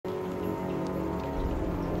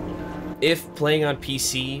If playing on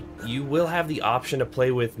PC, you will have the option to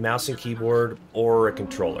play with mouse and keyboard or a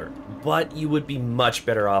controller, but you would be much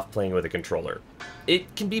better off playing with a controller.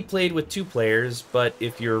 It can be played with 2 players, but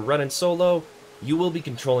if you're running solo, you will be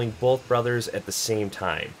controlling both brothers at the same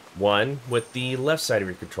time. One with the left side of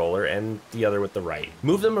your controller and the other with the right.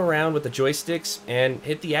 Move them around with the joysticks and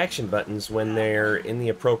hit the action buttons when they're in the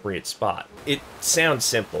appropriate spot. It sounds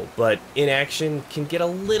simple, but in action can get a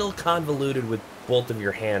little convoluted with both of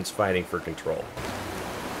your hands fighting for control.